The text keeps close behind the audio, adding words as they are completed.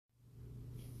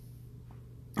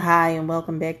Hi, and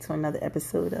welcome back to another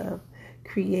episode of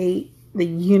Create the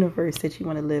Universe That You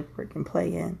Want to Live, Work, and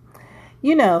Play In.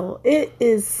 You know, it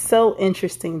is so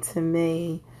interesting to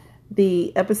me,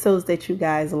 the episodes that you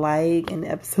guys like and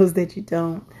the episodes that you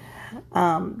don't.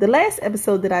 The last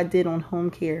episode that I did on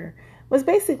home care was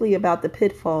basically about the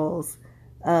pitfalls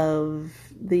of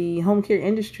the home care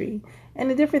industry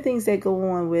and the different things that go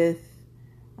on with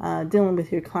dealing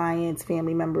with your clients,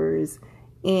 family members,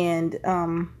 and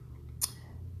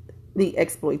the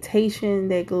exploitation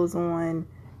that goes on,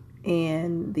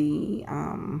 and the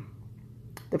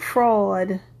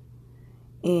fraud,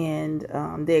 and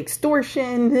the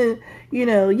extortion.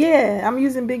 I'm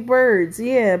using big words,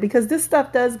 because this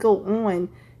stuff does go on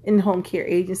in the home care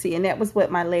agency, and that was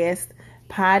what my last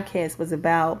podcast was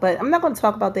about. But I'm not going to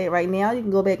talk about that right now. You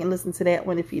can go back and listen to that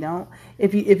one if you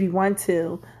want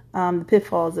to. The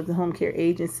pitfalls of the home care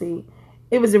agency.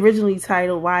 It was originally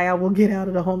titled "Why I Will Get Out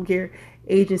of the Home Care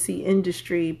Agency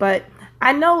Industry," but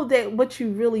I know that what you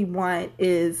really want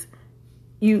is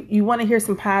you want to hear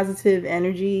some positive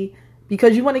energy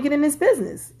because you want to get in this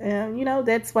business.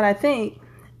 That's what I think.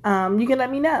 You can let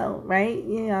me know,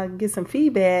 right? Get some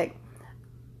feedback.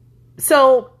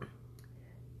 So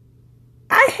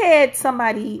I had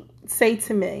somebody say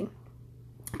to me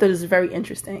that is very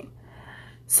interesting.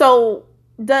 So,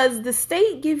 does the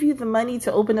state give you the money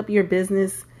to open up your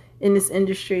business in this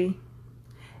industry?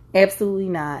 Absolutely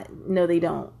not. No, they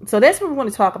don't. So that's what we're going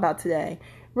to talk about today.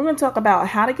 We're going to talk about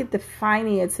how to get the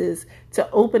finances to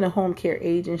open a home care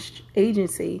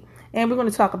agency. And we're going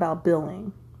to talk about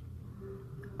billing.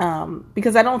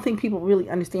 Because I don't think people really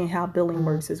understand how billing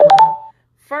works as well.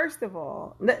 First of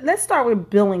all, let's start with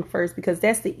billing first, because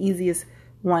that's the easiest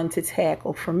one to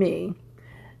tackle for me.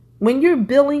 When you're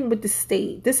billing with the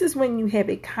state, this is when you have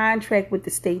a contract with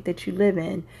the state that you live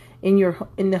in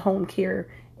the home care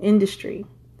industry.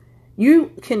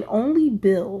 You can only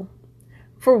bill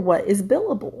for what is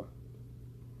billable.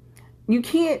 You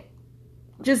can't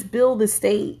just bill the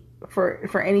state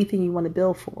for anything you want to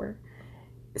bill for.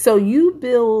 So you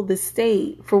bill the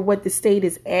state for what the state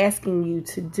is asking you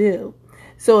to do.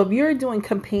 So if you're doing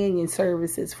companion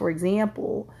services, for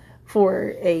example,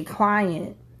 for a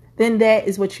client, then that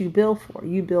is what you bill for.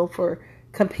 You bill for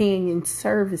companion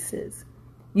services.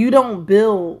 You don't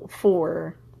bill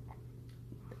for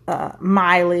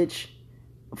mileage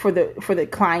for the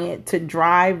client to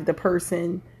drive the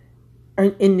person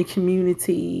in the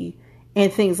community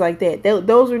and things like that.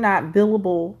 Those are not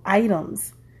billable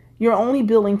items. You're only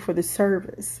billing for the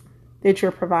service that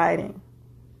you're providing.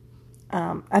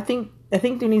 I think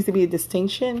there needs to be a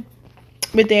distinction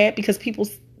with that, because people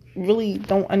really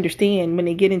don't understand when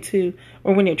they get into,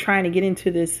 or when they're trying to get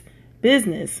into this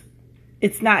business.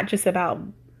 It's not just about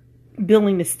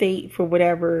billing the state for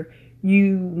whatever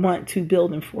you want to bill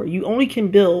them for. You only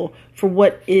can bill for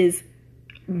what is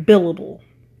billable,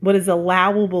 what is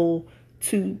allowable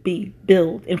to be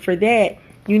billed. And for that,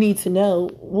 you need to know,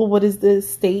 well, what is the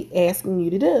state asking you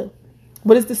to do?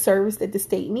 What is the service that the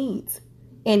state needs?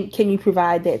 And can you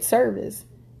provide that service?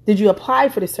 Did you apply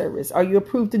for the service? Are you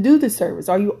approved to do the service?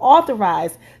 Are you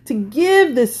authorized to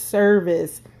give the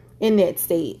service in that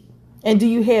state? And do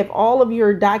you have all of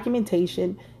your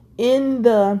documentation in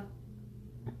the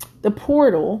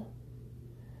portal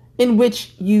in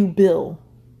which you bill?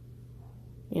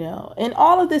 And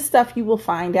all of this stuff you will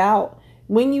find out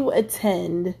when you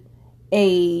attend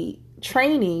a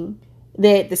training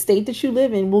that the state that you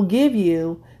live in will give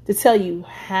you to tell you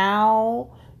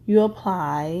how you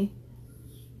apply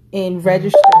and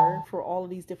register for all of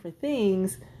these different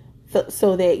things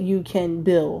so that you can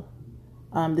bill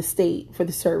the state for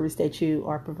the service that you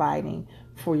are providing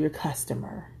for your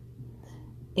customer.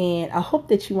 And I hope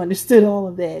that you understood all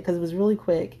of that, because it was really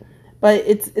quick, but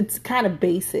it's kind of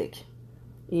basic.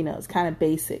 It's kind of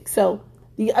basic. So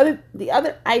the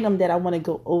other item that I want to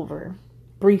go over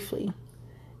briefly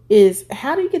is,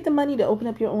 how do you get the money to open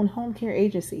up your own home care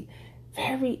agency?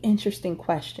 Very interesting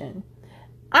question.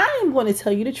 I am going to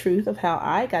tell you the truth of how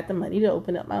I got the money to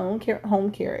open up my own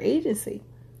home care agency,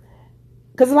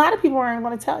 because a lot of people aren't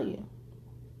going to tell you.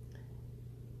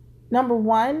 Number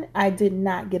one, I did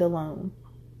not get a loan.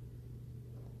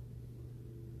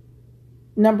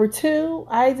 Number two,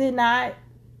 I did not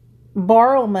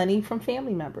borrow money from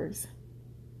family members.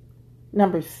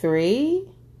 Number three,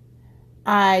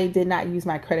 I did not use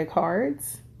my credit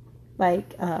cards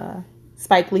like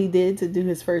Spike Lee did to do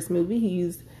his first movie. He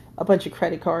used a bunch of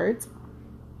credit cards.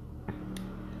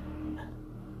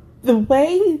 The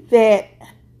way that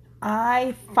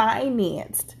I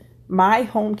financed my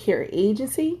home care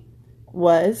agency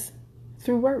was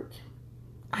through work.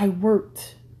 I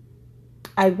worked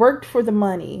for the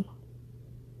money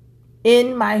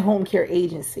in my home care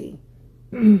agency.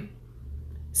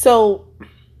 So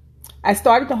I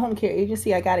started the home care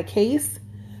agency. I got a case,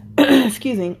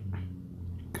 excuse me,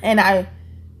 and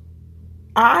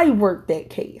I worked that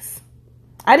case.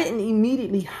 I didn't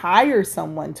immediately hire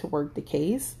someone to work the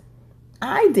case.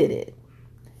 I did it.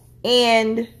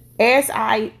 And as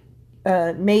I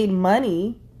made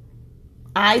money,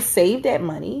 I saved that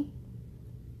money,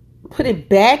 put it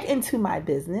back into my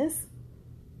business.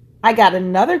 I got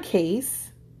another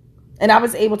case, and I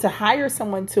was able to hire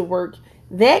someone to work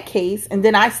that case, and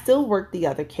then I still worked the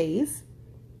other case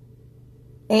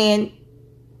and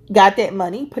got that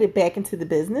money, put it back into the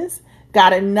business,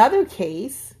 got another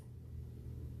case,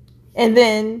 and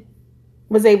then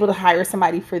was able to hire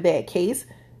somebody for that case,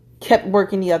 kept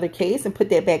working the other case, and put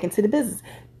that back into the business.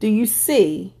 Do you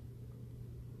see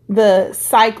the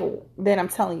cycle that I'm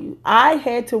telling you? I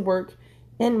had to work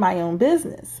in my own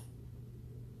business.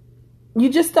 You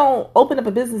just don't open up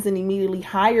a business and immediately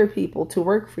hire people to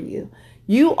work for you.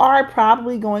 You are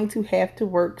probably going to have to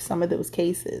work some of those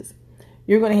cases.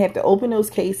 You're going to have to open those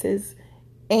cases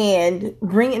and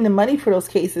bring in the money for those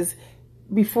cases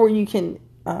before you can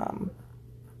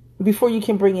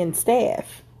bring in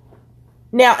staff.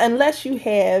 Now, unless you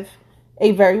have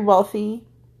a very wealthy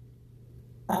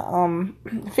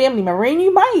family member, and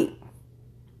you might,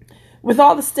 with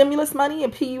all the stimulus money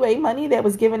and PUA money that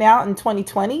was given out in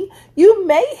 2020, you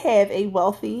may have a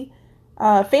wealthy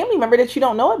family member that you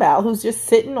don't know about who's just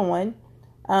sitting on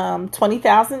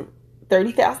 $20,000,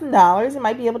 $30,000 and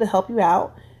might be able to help you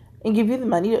out and give you the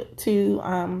money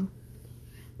to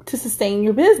sustain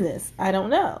your business. I don't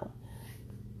know.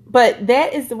 But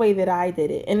that is the way that I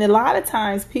did it. And a lot of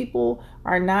times people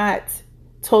are not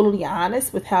totally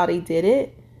honest with how they did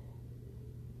it.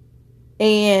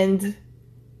 And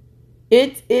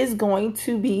it is going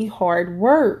to be hard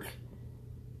work.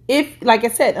 If, like I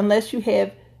said, unless you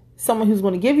have someone who's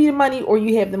going to give you the money, or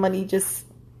you have the money just,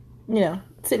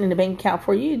 sitting in the bank account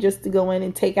for you just to go in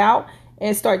and take out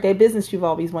and start that business you've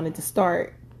always wanted to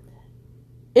start.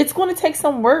 It's going to take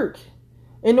some work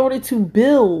in order to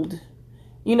build.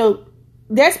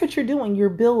 That's what you're doing. You're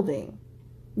building.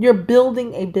 You're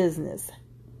building a business.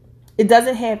 It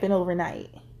doesn't happen overnight.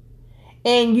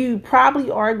 And you probably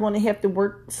are going to have to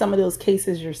work some of those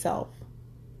cases yourself,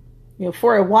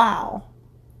 for a while,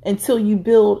 until you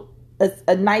build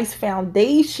a nice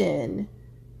foundation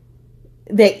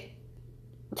that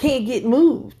can't get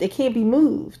moved. They can't be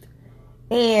moved.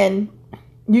 And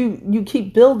you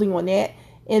keep building on that.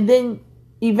 And then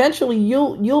eventually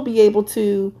you'll be able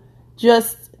to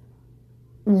just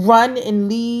run and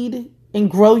lead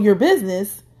and grow your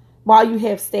business while you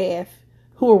have staff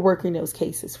who are working those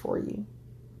cases for you.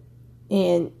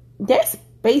 And that's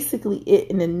basically it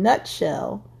in a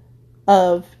nutshell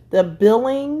of the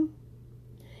billing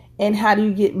and how do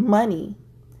you get money.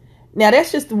 Now,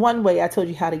 that's just one way I told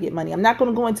you how to get money. I'm not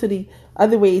going to go into the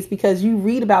other ways because you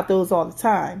read about those all the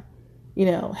time.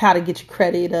 How to get your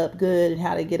credit up good and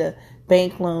how to get a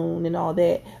bank loan and all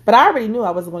that. But I already knew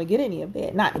I wasn't going to get any of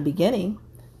that. Not in the beginning,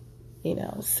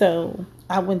 So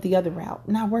I went the other route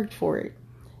and I worked for it.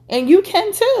 And you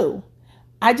can too.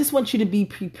 I just want you to be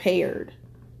prepared.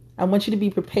 I want you to be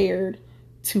prepared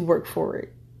to work for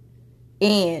it.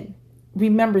 And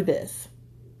remember this.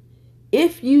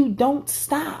 If you don't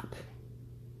stop,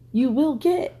 you will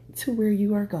get to where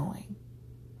you are going.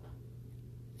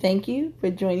 Thank you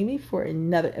for joining me for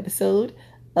another episode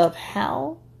of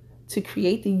How to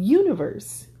Create the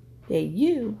Universe that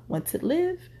you want to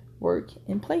live, work,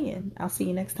 and play in. I'll see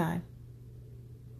you next time.